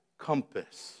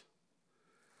compass,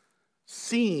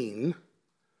 seen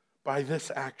by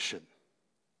this action.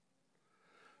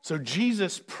 So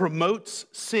Jesus promotes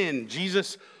sin.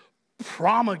 Jesus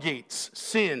promulgates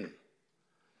sin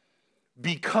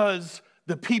because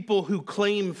the people who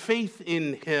claim faith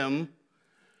in him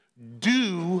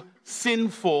do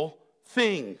sinful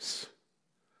things,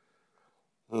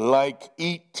 like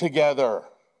eat together.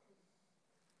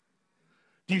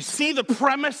 Do you see the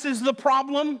premise is the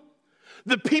problem?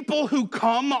 The people who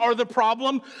come are the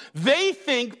problem. They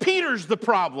think Peter's the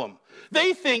problem.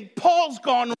 They think Paul's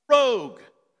gone rogue.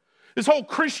 This whole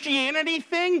Christianity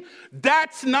thing,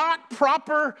 that's not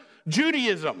proper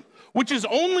Judaism, which is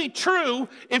only true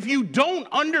if you don't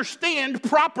understand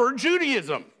proper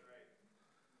Judaism.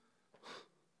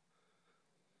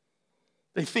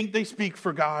 They think they speak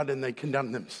for God and they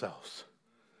condemn themselves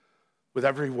with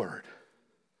every word,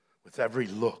 with every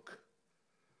look.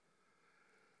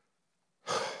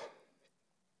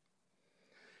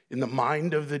 In the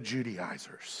mind of the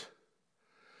Judaizers,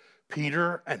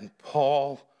 Peter and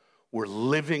Paul were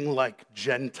living like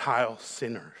Gentile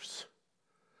sinners.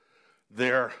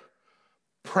 Their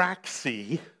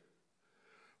praxis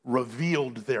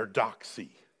revealed their doxy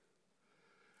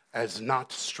as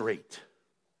not straight.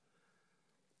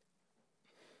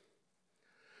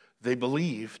 They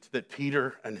believed that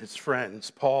Peter and his friends,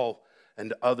 Paul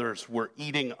and others, were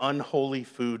eating unholy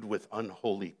food with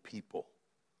unholy people.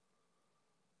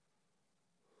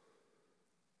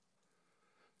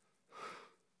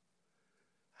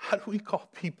 How do we call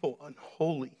people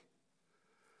unholy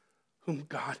whom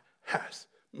God has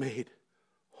made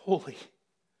holy?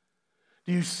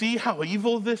 Do you see how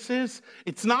evil this is?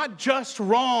 It's not just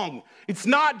wrong. It's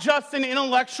not just an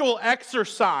intellectual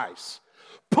exercise.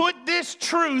 Put this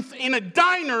truth in a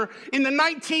diner in the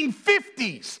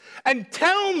 1950s and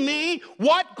tell me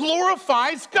what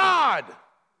glorifies God.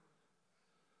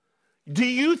 Do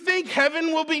you think heaven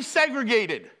will be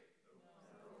segregated?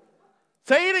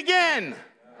 Say it again.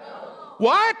 No.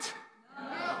 What?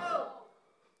 No.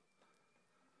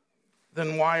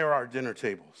 Then why are our dinner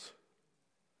tables?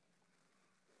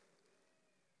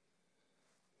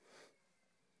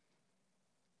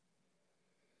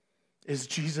 Is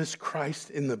Jesus Christ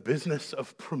in the business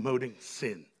of promoting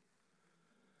sin?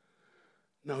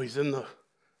 No, he's in the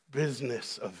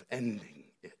business of ending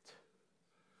it,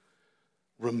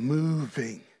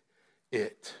 removing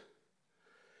it.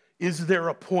 Is there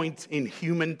a point in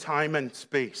human time and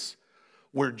space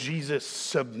where Jesus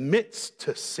submits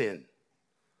to sin?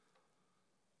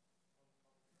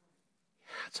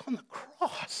 Yeah, it's on the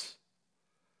cross.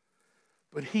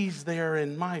 But he's there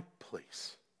in my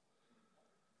place.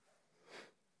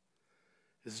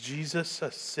 Is Jesus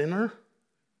a sinner?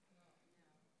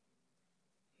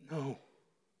 No.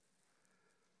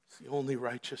 He's the only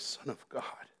righteous Son of God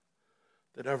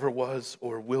that ever was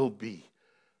or will be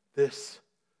this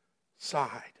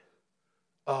side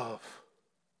of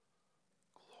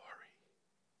glory.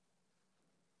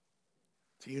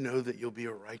 Do you know that you'll be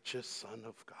a righteous Son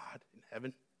of God in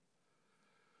heaven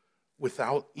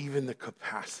without even the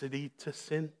capacity to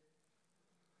sin?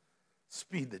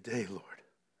 Speed the day, Lord.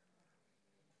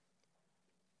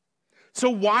 So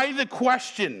why the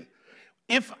question?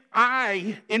 If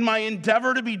I, in my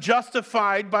endeavor to be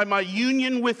justified by my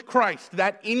union with Christ,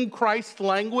 that in Christ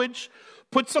language,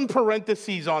 put some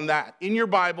parentheses on that. In your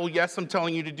Bible, yes, I'm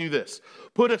telling you to do this.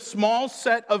 Put a small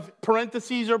set of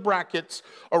parentheses or brackets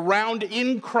around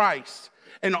in Christ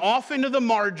and off into the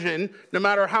margin, no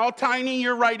matter how tiny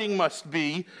your writing must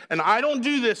be. And I don't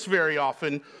do this very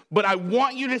often, but I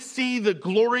want you to see the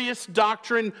glorious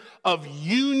doctrine of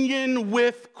union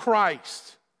with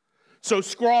Christ. So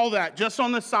scroll that just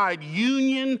on the side,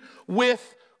 union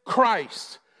with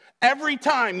Christ. Every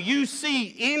time you see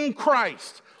in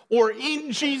Christ or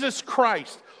in Jesus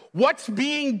Christ, what's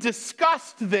being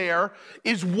discussed there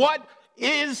is what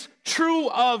is true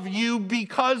of you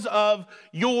because of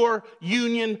your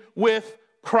union with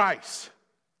Christ.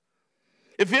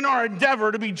 If in our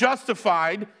endeavor to be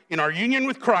justified in our union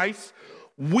with Christ,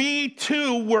 we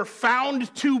too were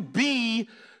found to be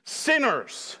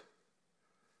sinners,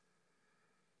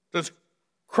 does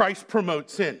Christ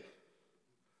promote sin?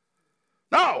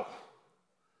 No.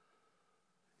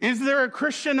 Is there a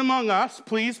Christian among us,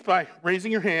 please, by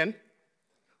raising your hand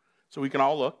so we can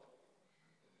all look?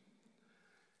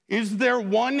 Is there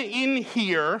one in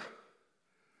here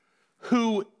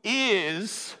who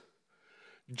is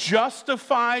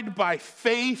justified by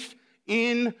faith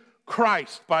in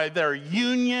Christ, by their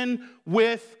union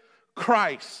with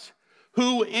Christ,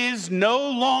 who is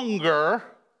no longer,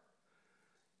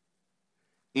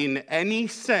 in any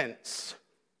sense,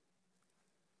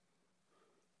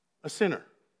 a sinner?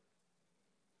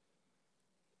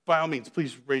 By all means,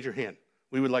 please raise your hand.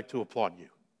 We would like to applaud you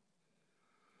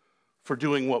for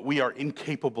doing what we are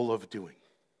incapable of doing.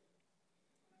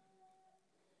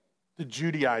 The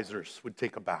Judaizers would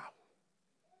take a bow.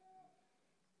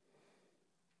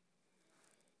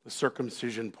 The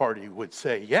circumcision party would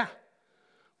say, yeah,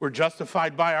 we're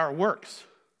justified by our works.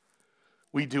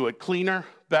 We do it cleaner,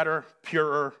 better,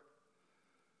 purer,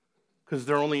 because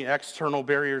they're only external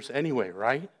barriers anyway,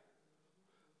 right?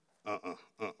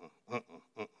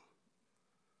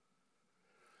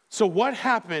 So what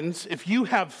happens if you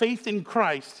have faith in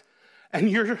Christ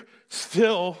and you're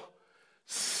still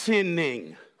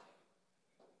sinning?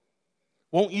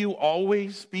 Won't you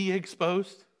always be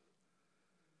exposed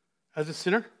as a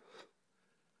sinner?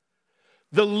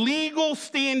 The legal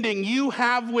standing you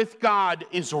have with God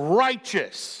is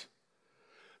righteous.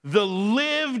 The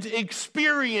lived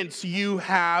experience you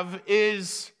have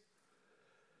is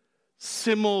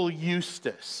simul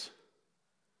justus.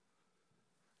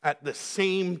 At the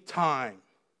same time,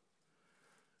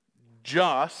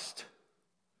 just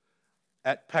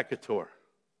et peccator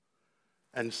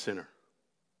and sinner.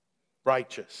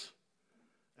 Righteous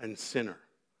and sinner.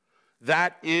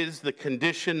 That is the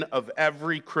condition of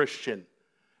every Christian.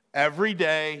 Every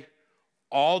day,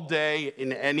 all day,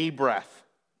 in any breath,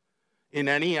 in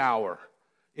any hour,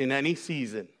 in any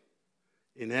season,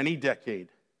 in any decade.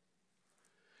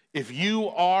 If you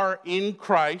are in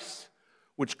Christ,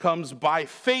 which comes by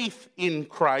faith in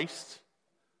Christ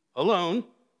alone,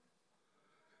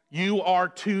 you are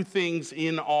two things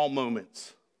in all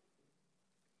moments.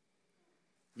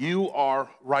 You are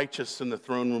righteous in the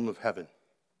throne room of heaven.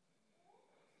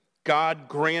 God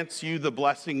grants you the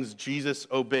blessings Jesus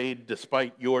obeyed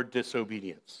despite your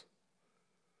disobedience.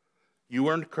 You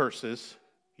earned curses.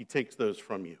 He takes those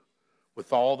from you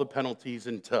with all the penalties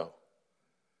in tow.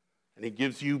 And he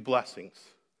gives you blessings.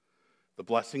 The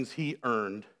blessings he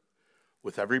earned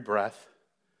with every breath,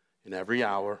 in every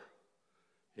hour,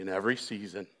 in every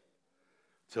season,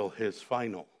 till his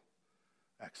final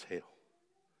exhale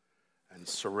and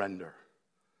surrender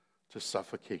to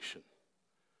suffocation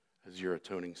as your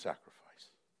atoning sacrifice.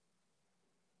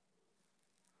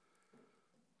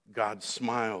 God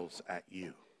smiles at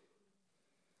you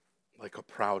like a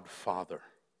proud father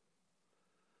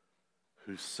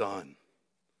whose son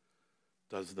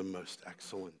does the most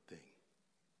excellent thing.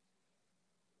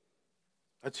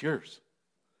 That's yours.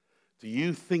 Do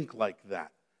you think like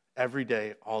that every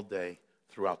day, all day,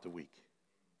 throughout the week?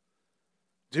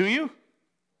 Do you?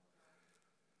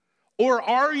 Or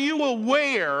are you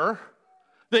aware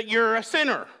that you're a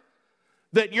sinner?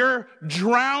 That you're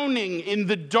drowning in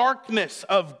the darkness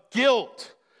of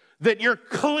guilt? That you're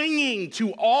clinging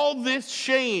to all this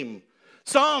shame?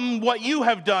 Some what you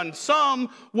have done, some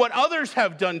what others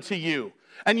have done to you.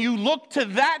 And you look to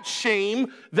that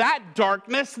shame, that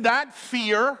darkness, that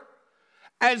fear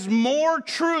as more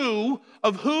true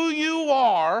of who you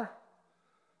are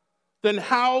than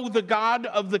how the God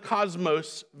of the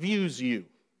cosmos views you.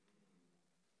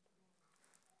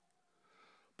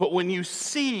 But when you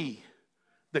see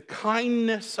the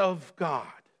kindness of God,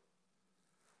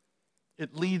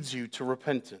 it leads you to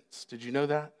repentance. Did you know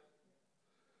that?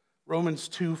 Romans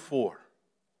 2:4.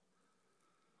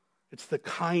 It's the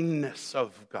kindness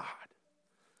of God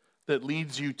that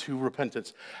leads you to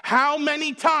repentance. How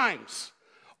many times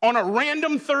on a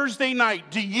random Thursday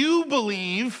night do you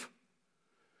believe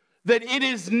that it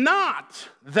is not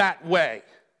that way?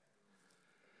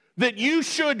 That you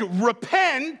should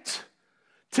repent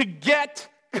to get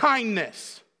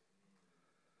kindness?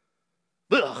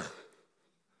 Ugh.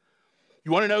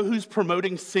 You want to know who's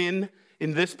promoting sin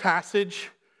in this passage?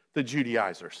 The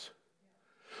Judaizers.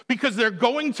 Because they're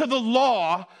going to the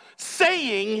law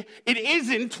saying it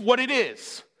isn't what it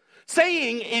is.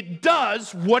 Saying it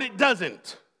does what it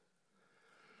doesn't.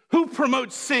 Who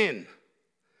promotes sin?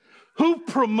 Who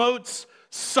promotes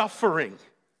suffering?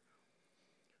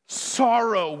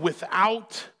 Sorrow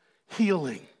without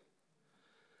healing.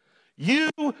 You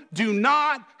do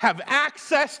not have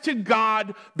access to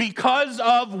God because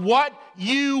of what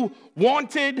you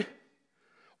wanted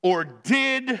or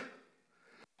did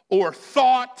or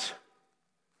thought.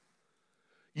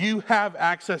 You have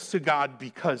access to God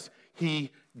because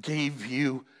he gave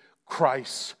you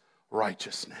Christ's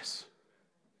righteousness.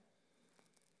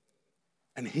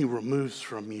 And he removes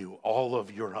from you all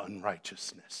of your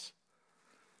unrighteousness.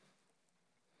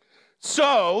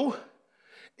 So,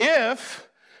 if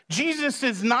Jesus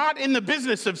is not in the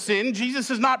business of sin, Jesus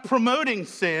is not promoting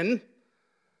sin,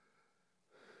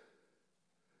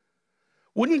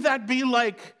 wouldn't that be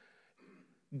like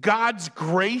God's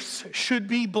grace should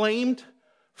be blamed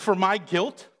for my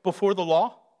guilt before the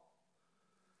law?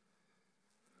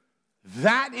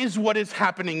 That is what is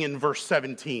happening in verse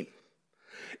 17.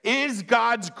 Is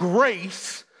God's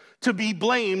grace to be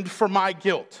blamed for my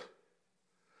guilt?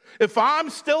 If I'm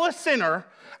still a sinner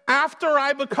after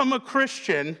I become a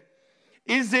Christian,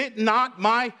 is it not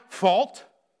my fault?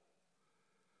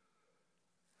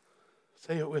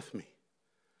 Say it with me.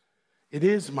 It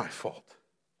is my fault.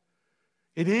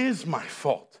 It is my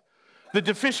fault. The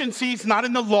deficiency is not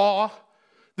in the law.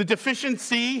 The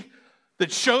deficiency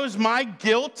that shows my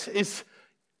guilt is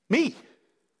me.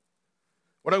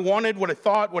 What I wanted, what I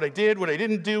thought, what I did, what I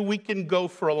didn't do, we can go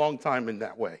for a long time in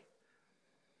that way.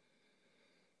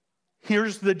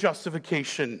 Here's the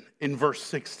justification in verse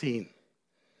 16.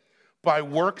 By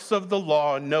works of the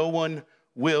law, no one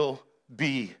will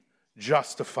be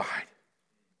justified.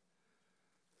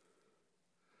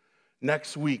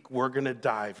 Next week, we're going to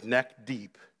dive neck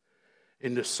deep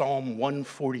into Psalm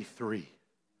 143.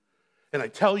 And I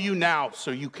tell you now so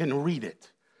you can read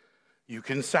it. You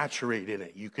can saturate in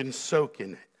it. You can soak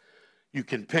in it. You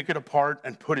can pick it apart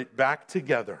and put it back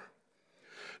together.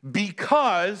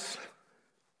 Because,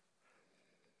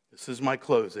 this is my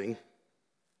closing,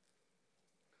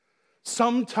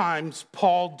 sometimes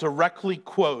Paul directly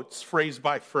quotes phrase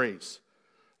by phrase,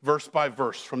 verse by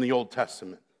verse from the Old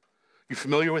Testament. You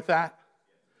familiar with that?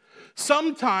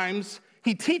 Sometimes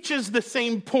he teaches the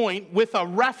same point with a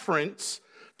reference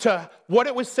to what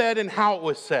it was said and how it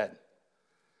was said.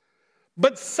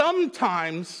 But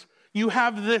sometimes you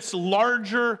have this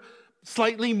larger,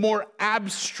 slightly more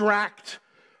abstract,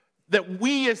 that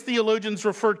we as theologians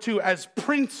refer to as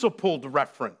principled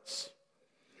reference.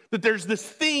 That there's this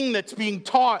thing that's being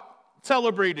taught,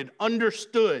 celebrated,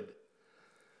 understood.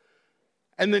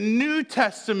 And the New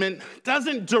Testament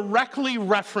doesn't directly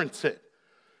reference it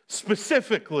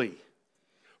specifically.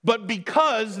 But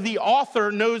because the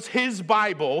author knows his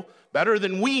Bible better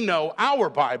than we know our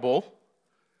Bible,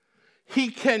 he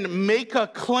can make a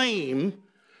claim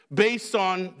based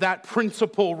on that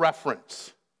principle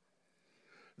reference.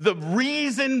 The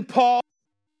reason Paul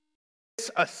makes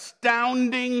this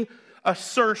astounding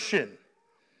assertion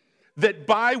that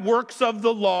by works of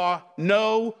the law,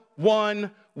 no one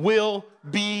will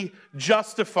be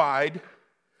justified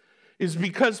is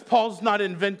because Paul's not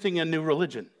inventing a new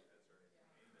religion.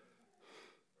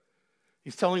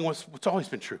 He's telling us what's always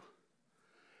been true.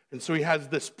 And so he has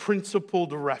this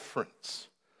principled reference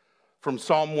from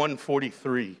Psalm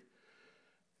 143.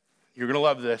 You're going to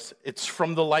love this. It's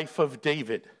from the life of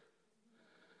David.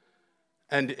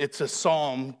 And it's a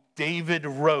psalm David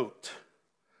wrote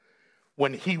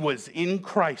when he was in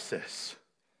crisis.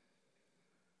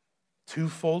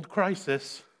 Twofold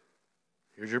crisis.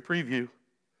 Here's your preview.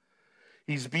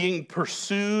 He's being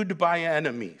pursued by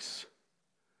enemies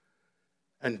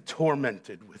and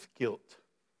tormented with guilt.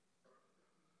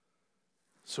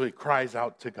 So he cries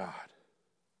out to God.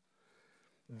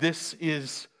 This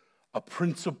is a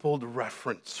principled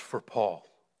reference for Paul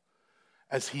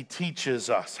as he teaches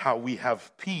us how we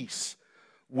have peace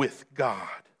with God.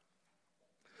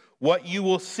 What you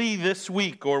will see this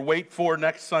week, or wait for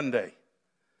next Sunday,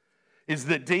 is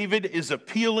that David is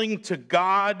appealing to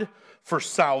God for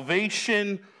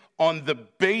salvation on the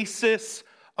basis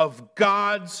of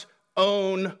God's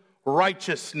own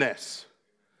righteousness.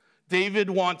 David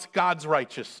wants God's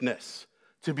righteousness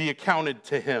to be accounted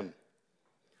to him.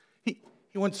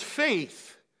 He wants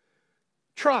faith,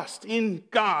 trust in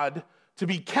God to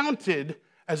be counted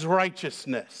as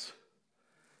righteousness.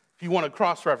 If you want a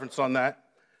cross-reference on that,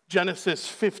 Genesis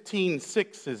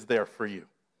 15:6 is there for you.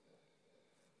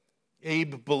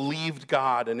 Abe believed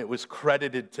God, and it was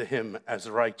credited to him as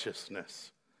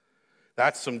righteousness.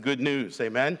 That's some good news,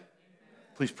 amen?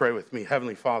 Please pray with me.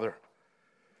 Heavenly Father,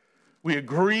 we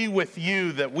agree with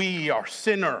you that we are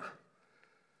sinner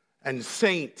and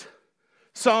saint.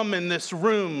 Some in this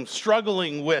room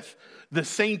struggling with the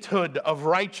sainthood of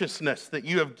righteousness that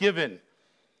you have given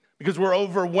because we're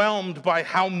overwhelmed by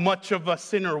how much of a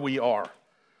sinner we are,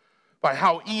 by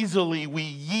how easily we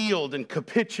yield and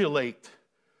capitulate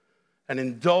and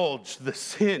indulge the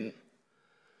sin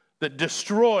that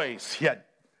destroys, yet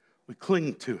we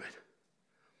cling to it.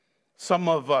 Some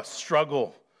of us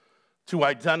struggle to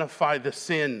identify the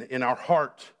sin in our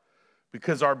heart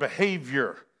because our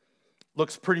behavior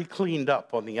looks pretty cleaned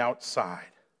up on the outside.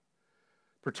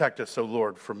 Protect us, O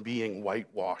Lord, from being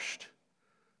whitewashed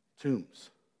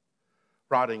tombs,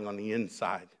 rotting on the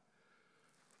inside,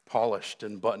 polished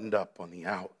and buttoned up on the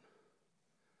out.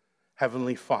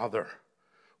 Heavenly Father,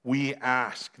 we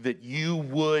ask that you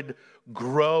would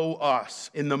grow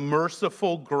us in the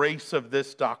merciful grace of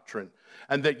this doctrine,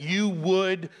 and that you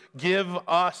would give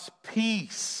us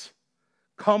peace,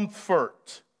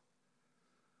 comfort,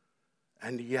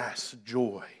 and yes,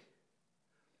 joy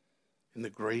in the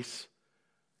grace,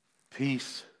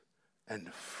 peace,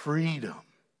 and freedom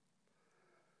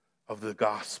of the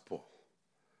gospel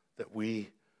that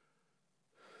we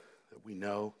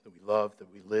know, that we love,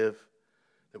 that we live,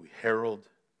 that we herald,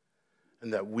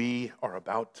 and that we are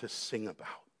about to sing about.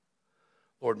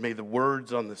 Lord, may the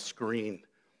words on the screen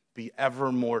be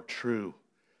ever more true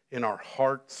in our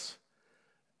hearts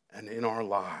and in our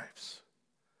lives.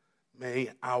 May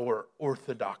our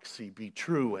orthodoxy be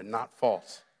true and not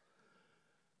false.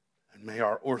 And may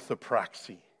our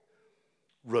orthopraxy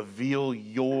reveal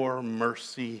your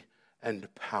mercy and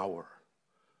power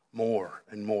more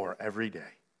and more every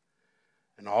day.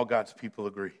 And all God's people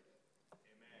agree.